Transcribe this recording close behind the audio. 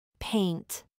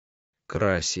paint,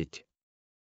 красить,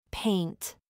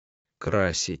 paint,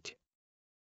 красить,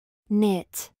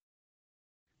 knit,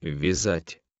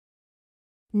 вязать,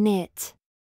 knit,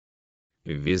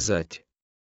 вязать,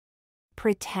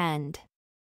 pretend,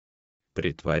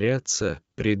 притворяться,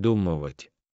 придумывать,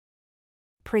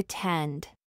 pretend,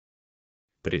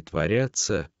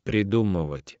 притворяться,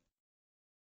 придумывать,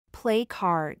 play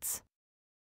cards,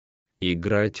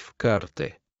 играть в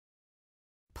карты,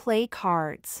 play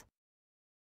cards,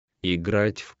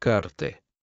 играть в карты,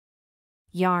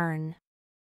 yarn,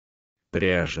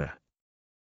 пряжа,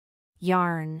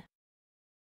 yarn,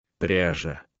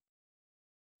 пряжа,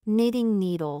 knitting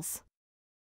needles,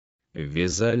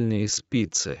 вязальные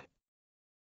спицы,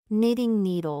 knitting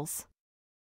needles,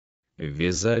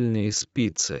 вязальные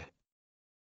спицы,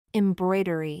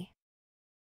 embroidery,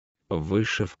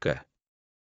 вышивка,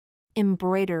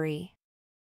 embroidery,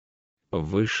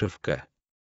 вышивка,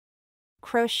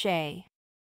 crochet,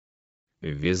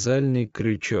 вязальный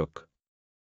крючок,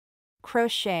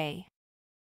 crochet,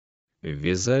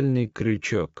 вязальный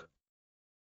крючок,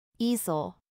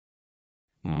 easel,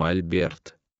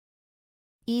 мольберт,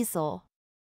 easel,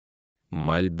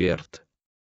 мольберт,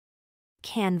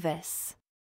 canvas,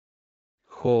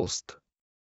 холст,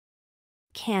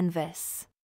 canvas,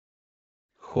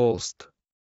 холст,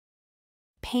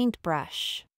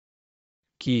 paintbrush,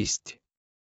 кисть,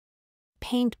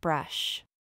 paintbrush,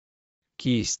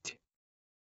 кисть,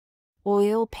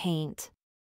 oil paint,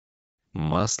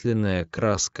 масляная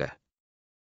краска,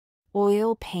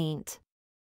 oil paint,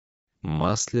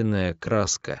 масляная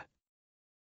краска,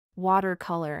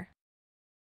 watercolor,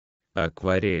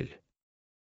 акварель,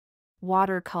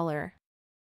 watercolor,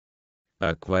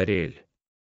 акварель,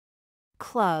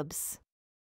 clubs,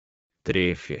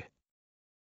 трефи,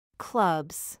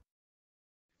 clubs,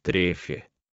 трефи,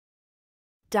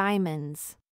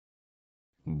 diamonds,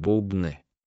 бубны,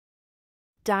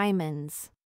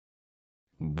 diamonds,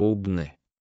 бубны,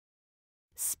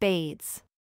 spades,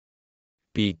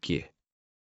 пики,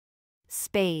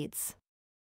 spades,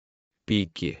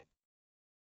 пики,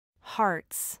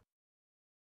 hearts,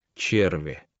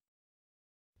 черви,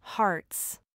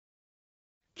 hearts,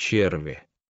 черви,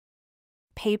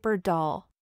 paper doll,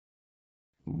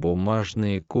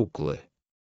 бумажные куклы,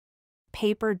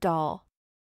 paper doll,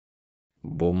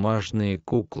 бумажные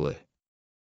куклы,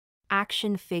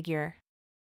 action figure,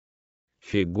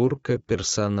 фигурка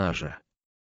персонажа,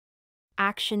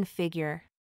 action figure,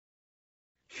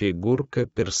 фигурка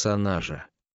персонажа,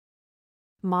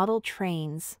 model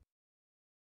trains,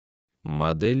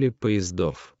 модели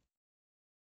поездов,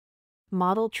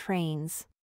 model trains,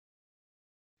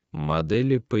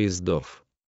 модели поездов,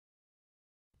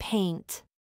 paint,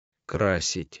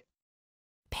 красить,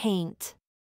 paint,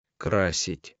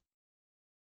 красить,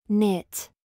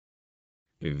 knit,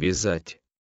 вязать,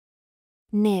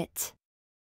 knit,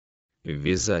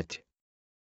 вязать,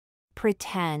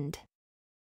 pretend,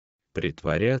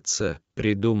 притворяться,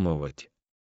 придумывать,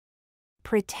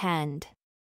 pretend,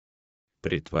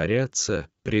 притворяться,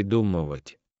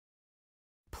 придумывать,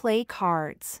 play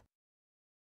cards,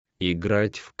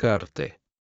 играть в карты,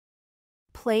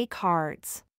 play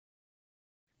cards,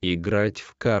 играть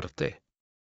в карты,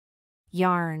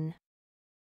 yarn,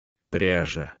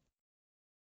 пряжа,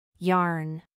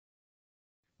 yarn,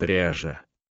 пряжа,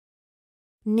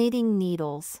 knitting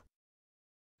needles,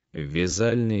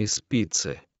 вязальные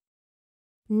спицы,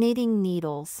 knitting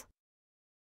needles,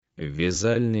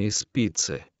 вязальные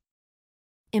спицы,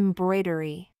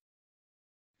 embroidery,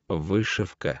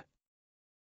 вышивка,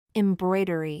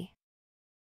 embroidery,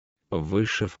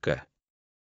 вышивка,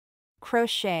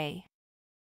 crochet,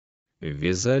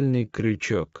 вязальный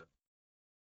крючок,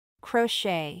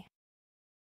 crochet,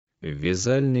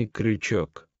 вязальный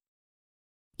крючок,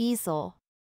 easel,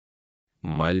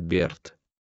 мольберт,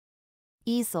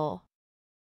 easel,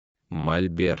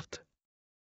 мольберт,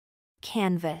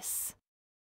 canvas,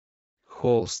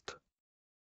 холст,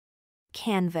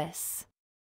 canvas,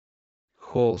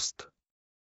 холст,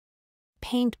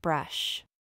 paintbrush,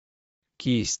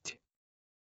 кисть,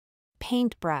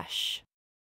 paintbrush,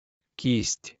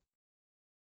 кисть,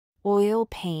 oil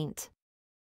paint,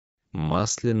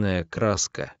 масляная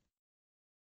краска,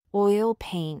 oil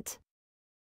paint,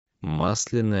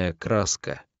 масляная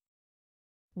краска,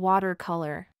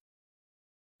 watercolor,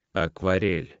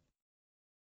 акварель,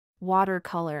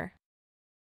 watercolor,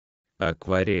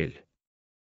 акварель,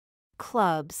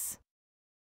 clubs,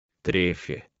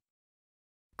 трефи,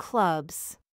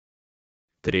 clubs,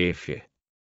 трефи,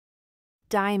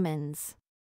 diamonds,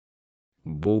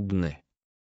 бубны,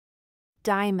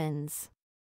 diamonds,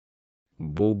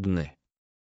 бубны,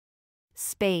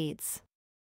 spades,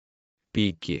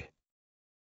 пики,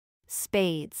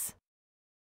 spades,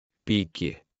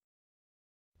 пики,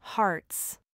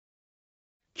 hearts,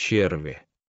 черви,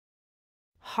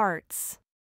 hearts,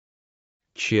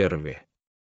 черви,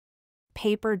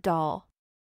 paper doll,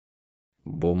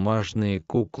 бумажные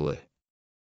куклы,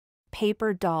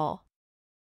 paper doll,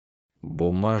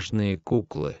 бумажные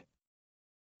куклы,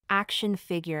 action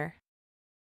figure,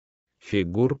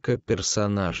 фигурка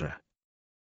персонажа,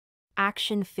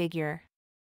 action figure,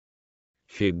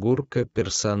 фигурка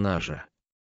персонажа,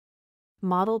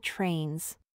 model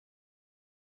trains,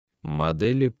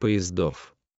 модели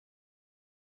поездов,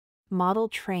 model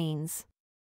trains,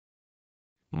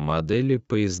 модели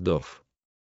поездов,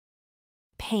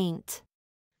 paint,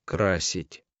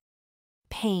 красить,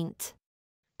 paint,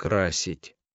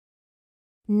 красить,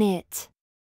 knit,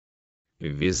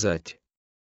 вязать,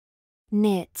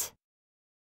 knit,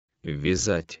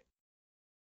 вязать,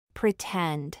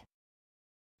 pretend,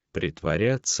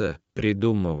 притворяться,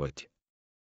 придумывать,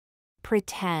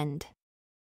 pretend,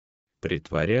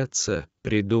 притворяться,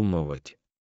 придумывать,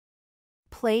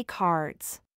 play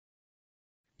cards,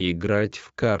 играть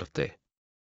в карты,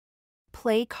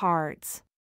 play cards,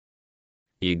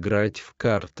 играть в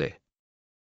карты,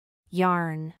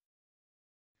 yarn,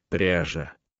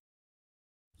 пряжа,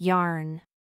 yarn,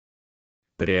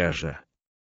 пряжа,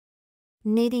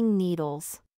 knitting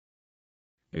needles,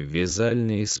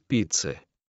 вязальные спицы,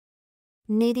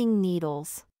 knitting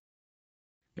needles,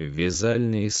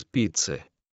 вязальные спицы,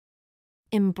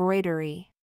 embroidery,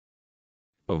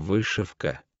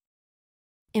 вышивка,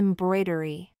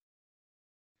 embroidery,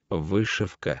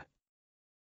 вышивка,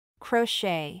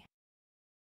 crochet,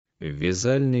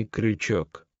 вязальный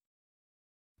крючок,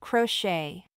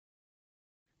 crochet,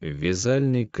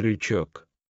 вязальный крючок,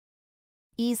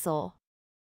 easel,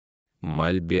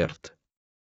 мольберт,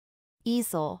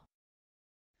 easel,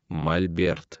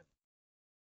 мольберт,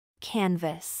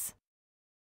 canvas,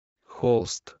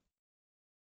 холст,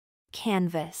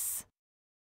 canvas,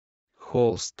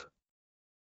 холст,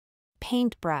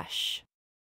 paintbrush,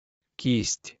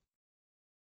 кисть,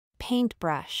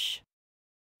 paintbrush,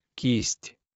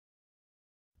 кисть,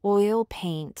 oil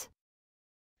paint,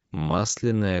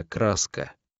 масляная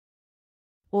краска,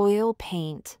 oil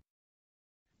paint,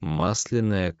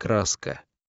 масляная краска,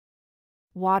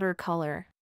 watercolor,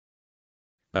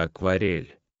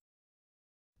 акварель,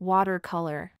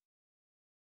 watercolor,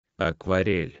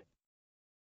 акварель,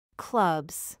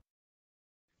 clubs,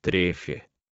 трефи,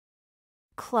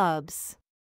 clubs,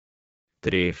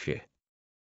 трефи,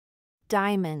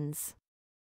 diamonds,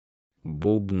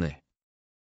 бубны,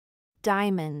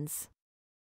 diamonds,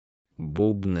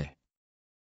 бубны,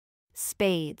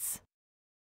 spades,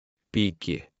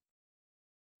 пики,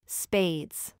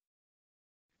 spades,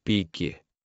 пики,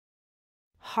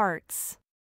 hearts,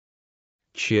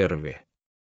 черви,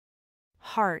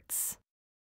 hearts,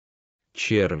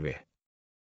 черви,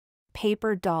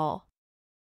 paper doll,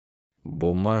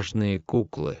 бумажные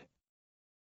куклы,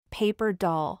 paper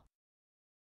doll,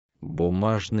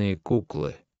 бумажные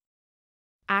куклы,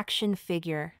 action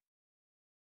figure,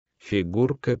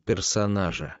 фигурка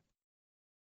персонажа,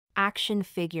 action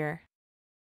figure,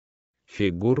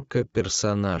 фигурка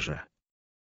персонажа,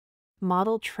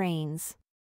 model trains,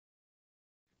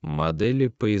 модели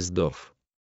поездов,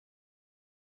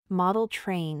 model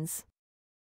trains,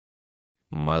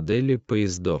 модели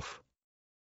поездов,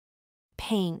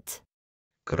 paint,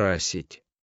 красить,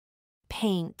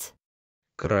 paint,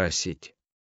 красить,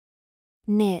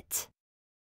 knit,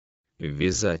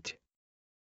 вязать,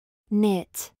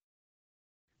 knit,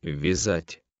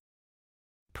 вязать,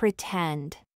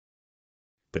 pretend,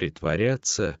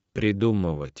 притворяться,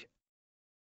 придумывать,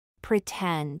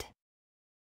 pretend,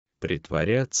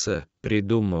 притворяться,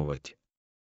 придумывать,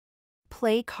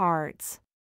 play cards,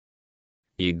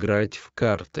 играть в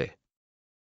карты,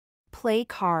 play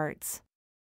cards,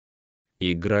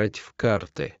 играть в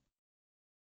карты,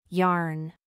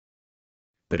 yarn,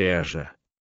 пряжа,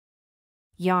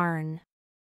 yarn,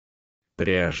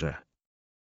 пряжа,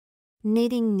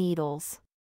 knitting needles,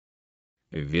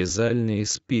 вязальные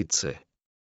спицы,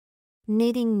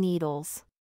 knitting needles,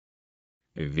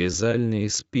 вязальные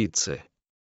спицы,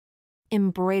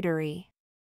 embroidery,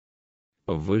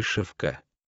 вышивка,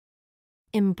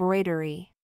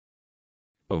 embroidery,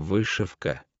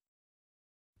 вышивка,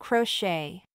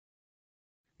 crochet,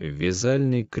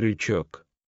 вязальный крючок,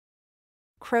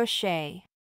 crochet,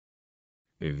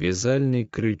 вязальный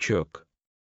крючок,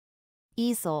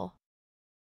 easel,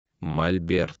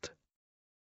 мольберт,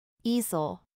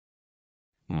 easel,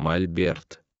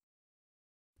 мольберт,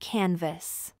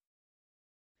 canvas,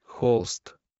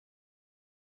 холст,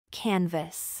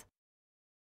 canvas,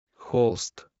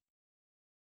 холст,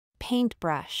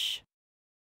 paintbrush,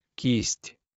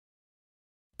 кисть,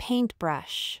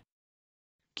 paintbrush,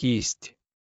 кисть,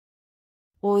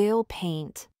 oil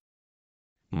paint,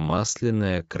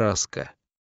 масляная краска,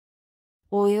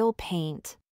 oil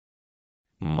paint,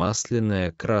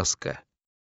 масляная краска,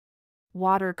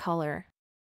 watercolor,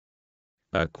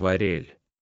 акварель,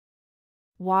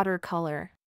 watercolor,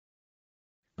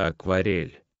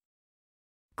 акварель,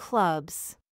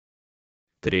 clubs,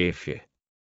 трефи,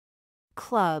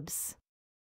 clubs,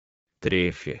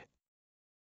 трефи,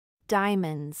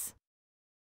 diamonds,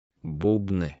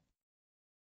 бубны,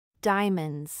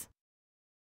 diamonds,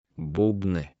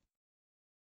 бубны,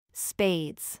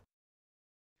 spades,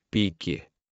 пики,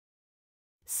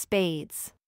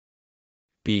 spades,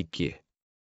 пики,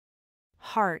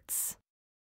 hearts,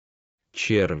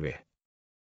 черви,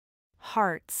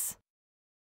 hearts,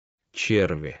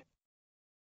 черви,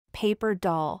 paper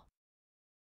doll,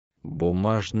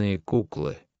 бумажные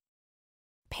куклы,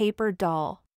 paper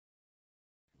doll,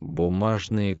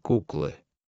 бумажные куклы,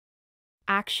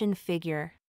 action figure,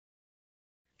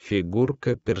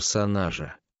 фигурка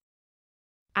персонажа,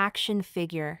 action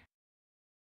figure,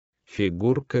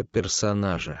 фигурка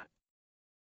персонажа,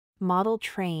 model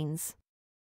trains,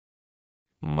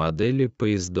 модели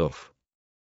поездов,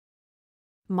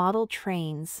 model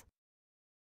trains,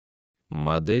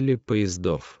 модели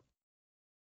поездов,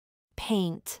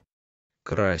 paint,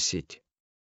 красить,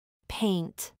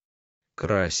 paint,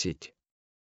 красить,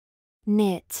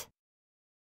 knit,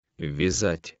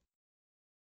 вязать,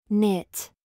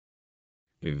 knit,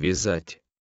 вязать,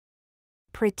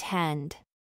 pretend,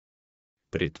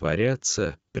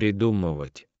 притворяться,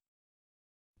 придумывать,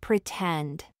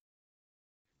 pretend,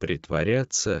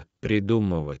 притворяться,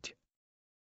 придумывать,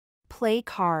 play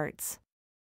cards,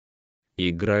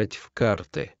 играть в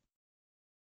карты,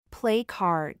 play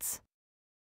cards,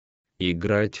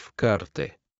 играть в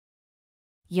карты,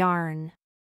 yarn,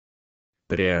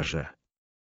 пряжа,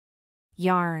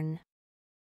 yarn,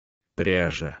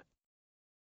 пряжа,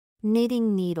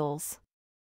 knitting needles,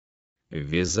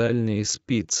 вязальные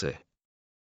спицы,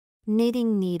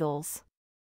 knitting needles,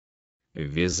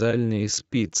 вязальные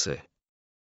спицы,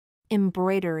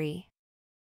 embroidery,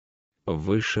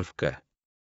 вышивка,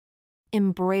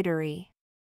 embroidery,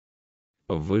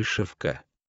 вышивка,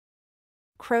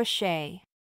 crochet,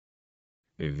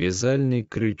 вязальный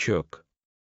крючок,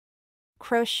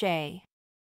 crochet,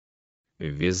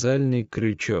 вязальный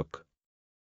крючок,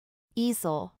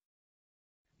 easel,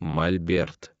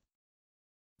 мольберт,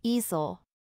 easel,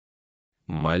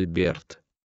 мольберт,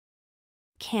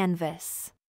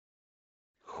 canvas,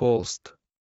 холст,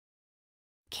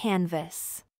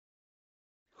 canvas,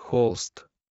 холст,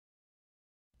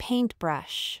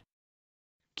 paintbrush,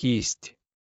 кисть,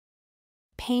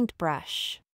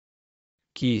 paintbrush,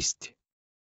 кисть,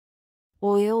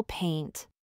 oil paint,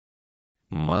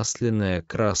 масляная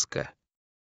краска,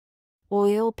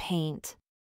 oil paint,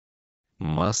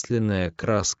 масляная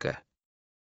краска,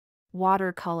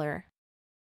 watercolor,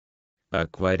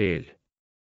 акварель,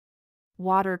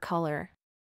 watercolor,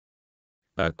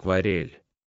 акварель,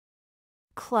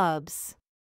 clubs,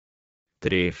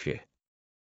 трефи,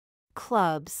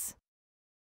 clubs,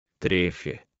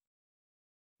 трефи,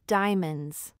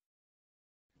 diamonds,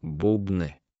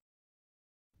 бубны,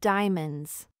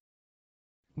 diamonds,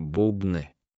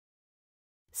 бубны,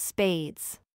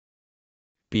 spades,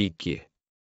 пики,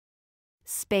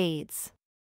 spades,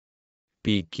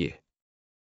 пики,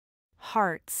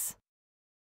 hearts,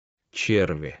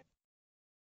 черви,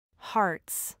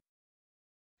 hearts,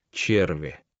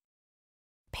 черви,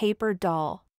 paper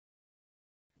doll,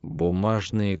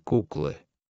 бумажные куклы,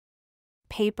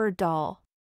 paper doll,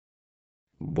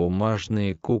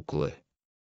 бумажные куклы,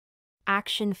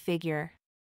 action figure,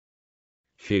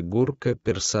 фигурка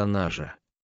персонажа,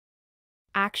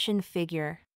 action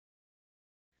figure,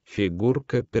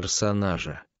 фигурка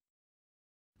персонажа,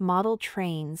 model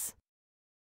trains,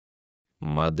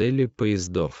 модели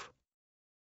поездов,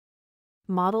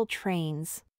 model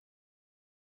trains,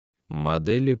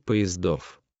 модели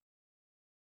поездов,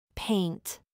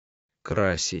 paint,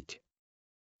 красить,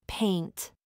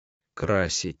 paint,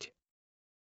 красить,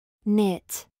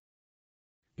 knit,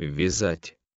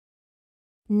 вязать,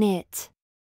 knit,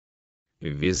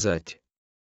 вязать,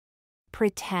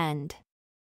 pretend,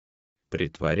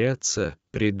 притворяться,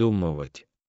 придумывать,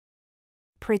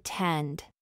 pretend,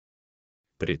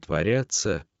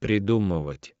 притворяться,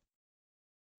 придумывать,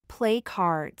 play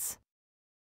cards,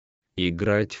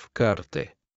 играть в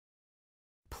карты,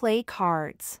 play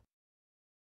cards,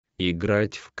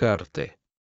 играть в карты,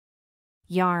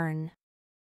 yarn,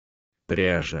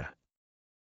 пряжа,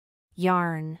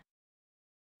 yarn,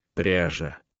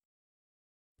 пряжа,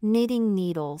 knitting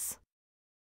needles,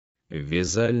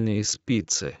 Вязальные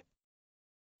спицы.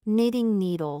 knitting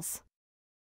needles,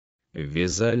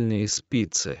 Вязальные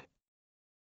спицы.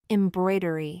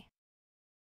 embroidery,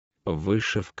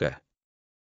 Вышивка.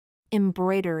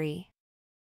 embroidery,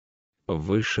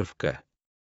 Вышивка.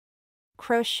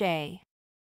 crochet,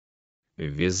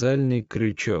 Вязальный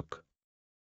крючок.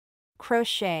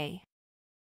 crochet,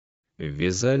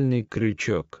 Вязальный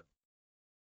крючок.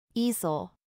 easel,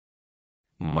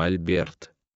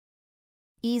 Мольберт.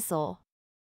 easel,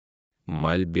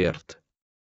 Мольберт.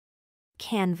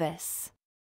 canvas,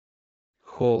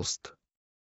 Холст.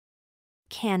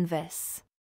 canvas,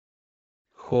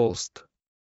 Холст.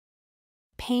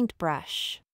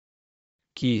 paintbrush,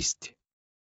 Кисть.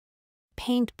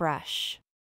 paintbrush,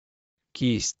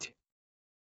 Кисть.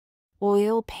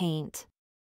 oil paint,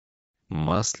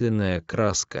 Масляная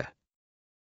краска.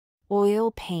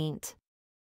 oil paint,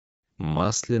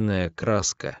 Масляная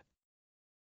краска.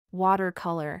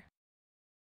 watercolor,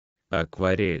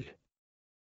 Акварель.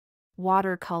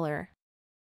 watercolor,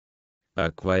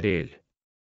 Акварель.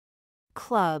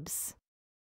 clubs,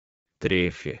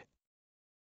 Трефи.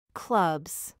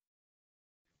 clubs,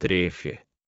 Трефи.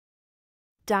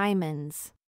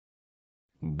 diamonds,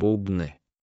 Бубны.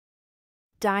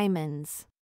 diamonds,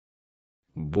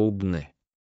 Бубны.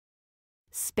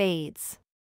 spades,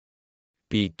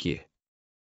 Пики.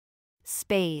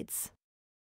 spades,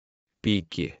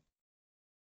 Пики.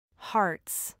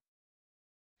 hearts,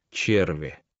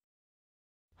 Черви.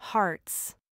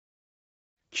 hearts,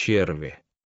 Черви.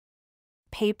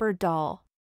 paper doll,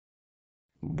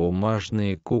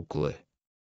 Бумажные куклы.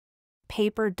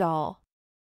 paper doll,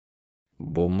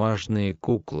 Бумажные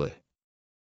куклы.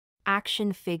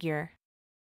 action figure,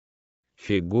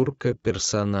 Фигурка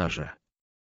персонажа.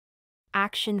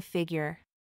 action figure,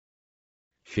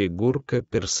 Фигурка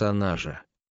персонажа.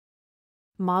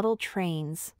 model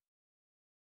trains,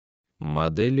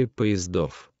 Модели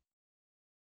поездов.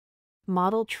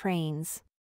 model trains,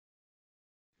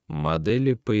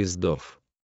 Модели поездов.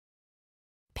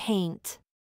 paint,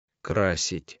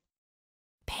 Красить.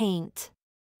 paint,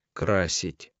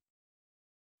 Красить.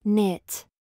 knit,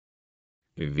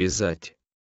 Вязать.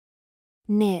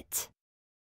 knit,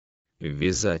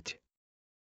 Вязать.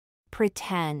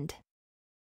 pretend,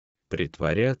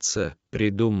 Притворяться,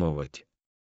 придумывать.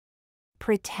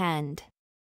 pretend,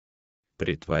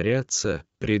 Притворяться,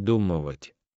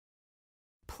 придумывать.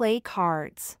 play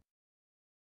cards,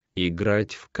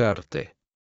 Играть в карты.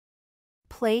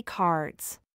 play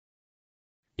cards,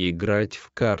 Играть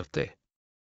в карты.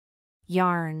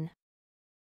 yarn,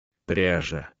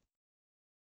 Пряжа.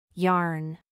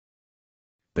 yarn,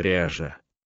 Пряжа.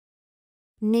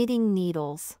 knitting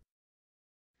needles,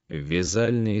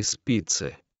 Вязальные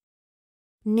спицы.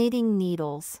 knitting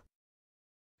needles,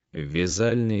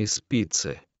 Вязальные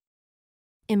спицы.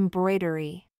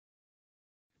 embroidery,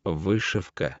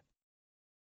 Вышивка.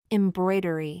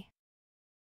 embroidery,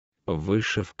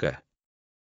 Вышивка.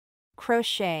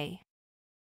 crochet,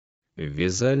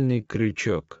 Вязальный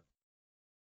крючок.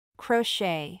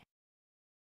 crochet,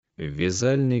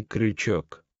 Вязальный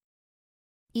крючок.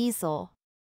 easel,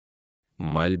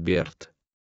 Мольберт.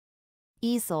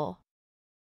 easel,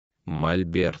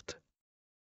 Мольберт.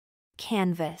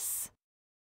 canvas,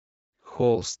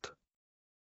 Холст.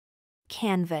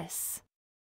 canvas,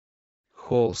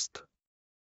 Холст.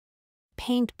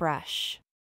 paintbrush,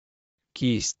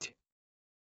 Кисть.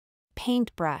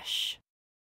 paintbrush,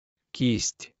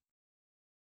 Кисть.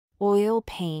 oil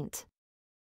paint,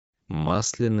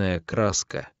 Масляная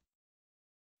краска.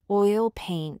 oil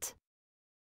paint,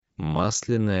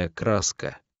 Масляная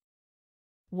краска.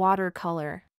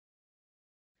 watercolor,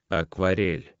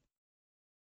 Акварель.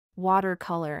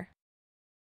 watercolor,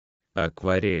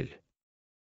 Акварель.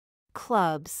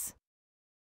 clubs,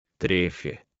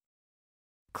 Трефи.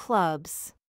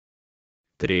 clubs,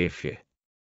 Трефи.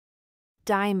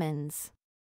 diamonds,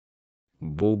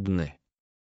 Бубны.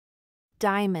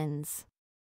 diamonds,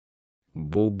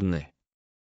 Бубны.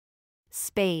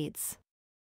 spades,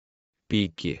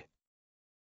 Пики.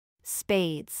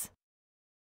 spades,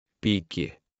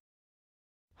 Пики.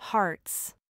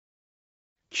 hearts,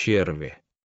 Черви.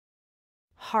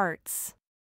 hearts,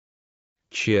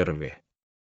 Черви.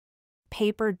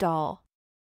 paper doll,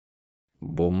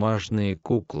 Бумажные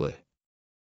куклы.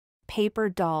 paper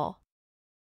doll,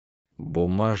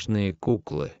 Бумажные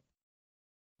куклы.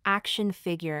 action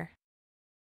figure,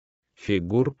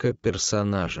 Фигурка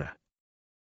персонажа.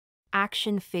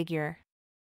 action figure,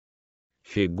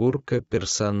 Фигурка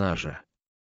персонажа.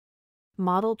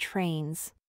 model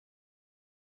trains,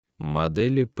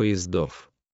 Модели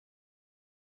поездов.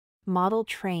 model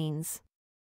trains,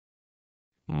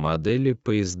 Модели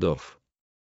поездов.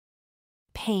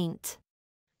 paint,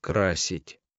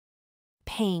 красить,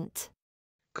 paint,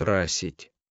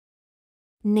 красить,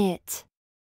 knit,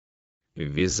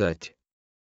 вязать,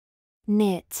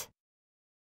 knit,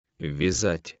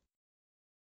 вязать,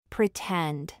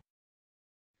 pretend,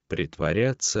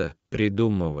 притворяться,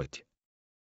 придумывать,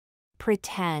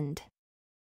 pretend,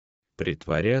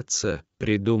 притворяться,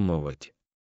 придумывать,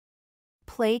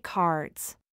 play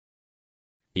cards,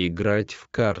 играть в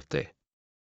карты,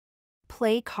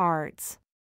 play cards,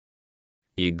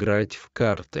 играть в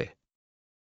карты,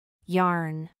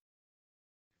 yarn,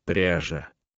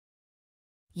 пряжа,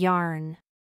 yarn,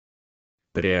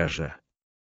 пряжа,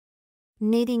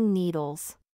 knitting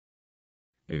needles,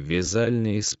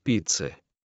 вязальные спицы,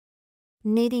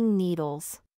 knitting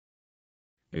needles,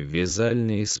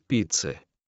 вязальные спицы,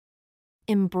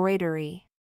 embroidery,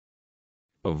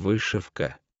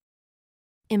 вышивка,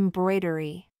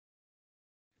 embroidery,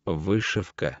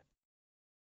 вышивка,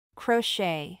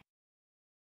 crochet,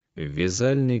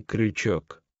 вязальный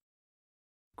крючок,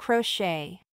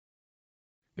 crochet,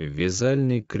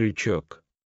 вязальный крючок,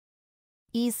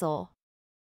 easel,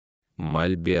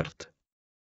 мольберт,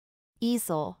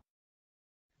 easel,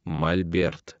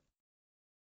 мольберт,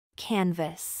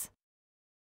 canvas,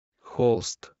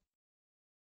 холст,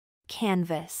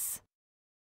 canvas,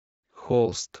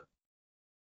 холст,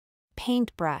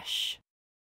 paintbrush,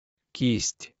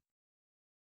 кисть,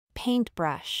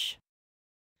 paintbrush,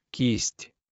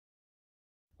 кисть,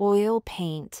 oil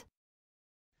paint,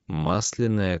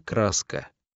 масляная краска,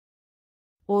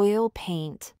 oil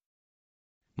paint,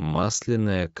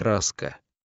 масляная краска,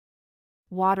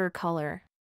 watercolor,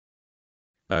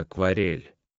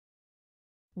 акварель,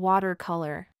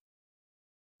 watercolor,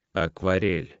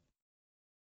 акварель,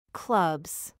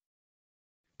 clubs,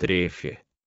 трефи,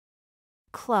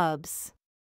 clubs,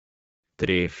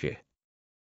 трефи,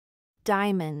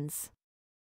 diamonds,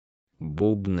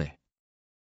 бубны,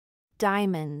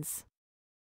 diamonds,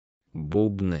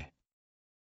 бубны,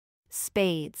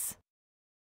 spades,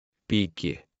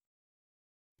 пики,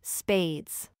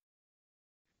 spades,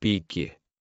 пики,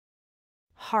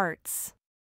 hearts,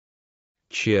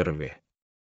 черви,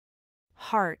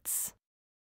 hearts,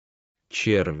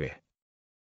 черви,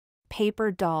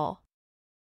 paper doll,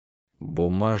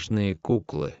 бумажные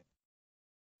куклы,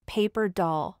 paper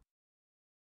doll,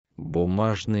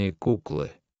 бумажные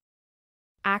куклы,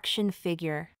 action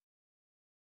figure,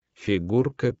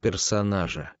 фигурка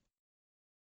персонажа,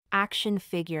 action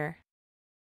figure,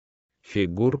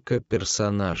 фигурка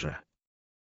персонажа,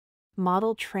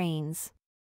 model trains,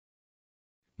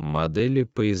 модели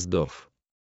поездов,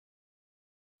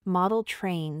 model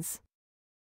trains,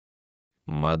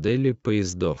 модели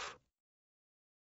поездов,